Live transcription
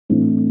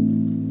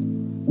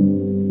You're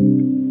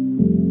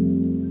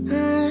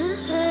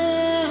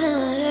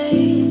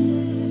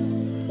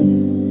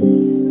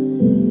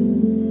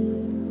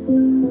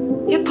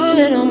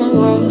pulling all my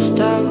walls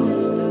down.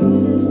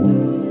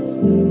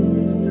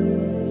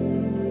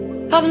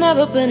 I've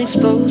never been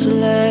exposed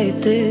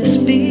like this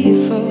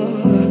before.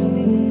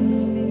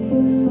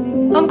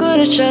 I'm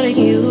good at shutting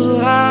you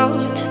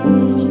out.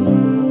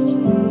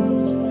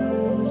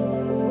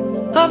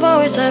 I've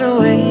always had a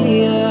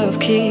way of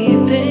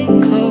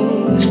keeping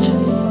closed.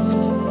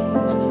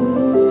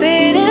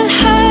 Beating,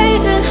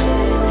 hiding,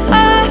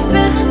 I've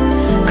been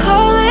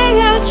calling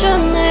out your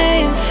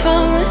name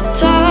from the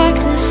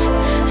darkness,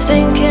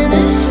 thinking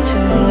it's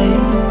too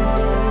late.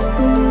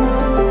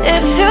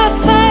 If you're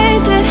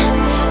finding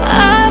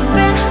I've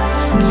been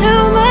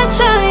too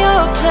much on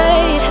your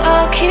plate,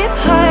 I'll keep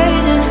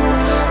hiding,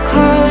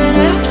 calling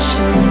out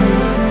your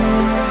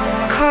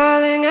name,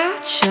 calling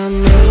out your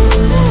name,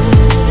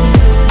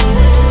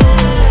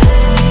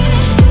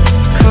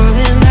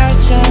 calling out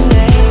your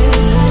name,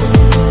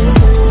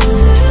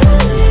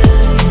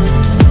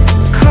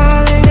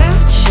 calling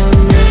out your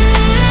name,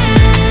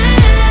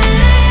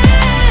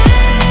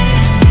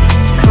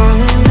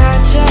 calling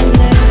out your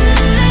name.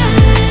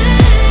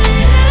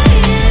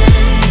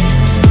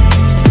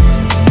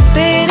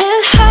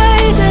 Beating,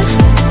 hiding,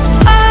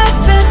 I've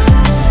been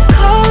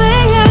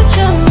calling out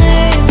your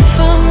name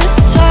from the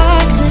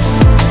darkness,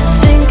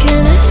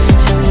 thinking it's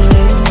too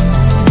late.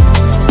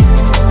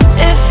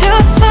 If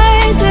you're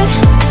finding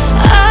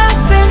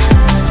I've been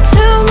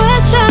too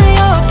much on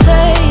your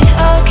plate,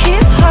 I'll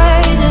keep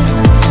hiding,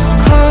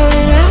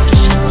 calling out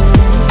your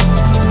name,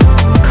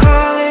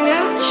 calling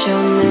out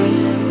your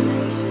name,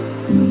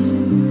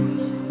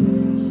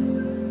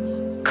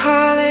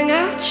 calling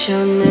out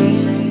your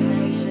name.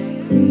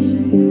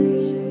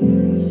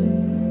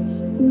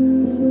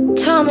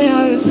 Tell me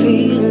how you're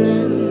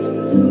feeling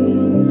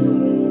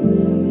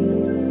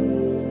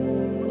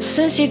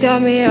since you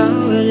got me out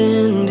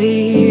in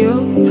the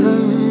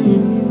open.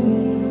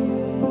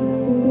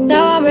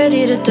 Now I'm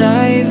ready to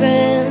dive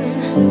in.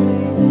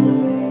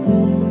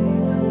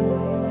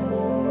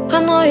 I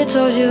know you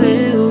told you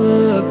it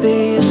would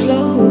be a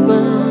slow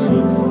burn.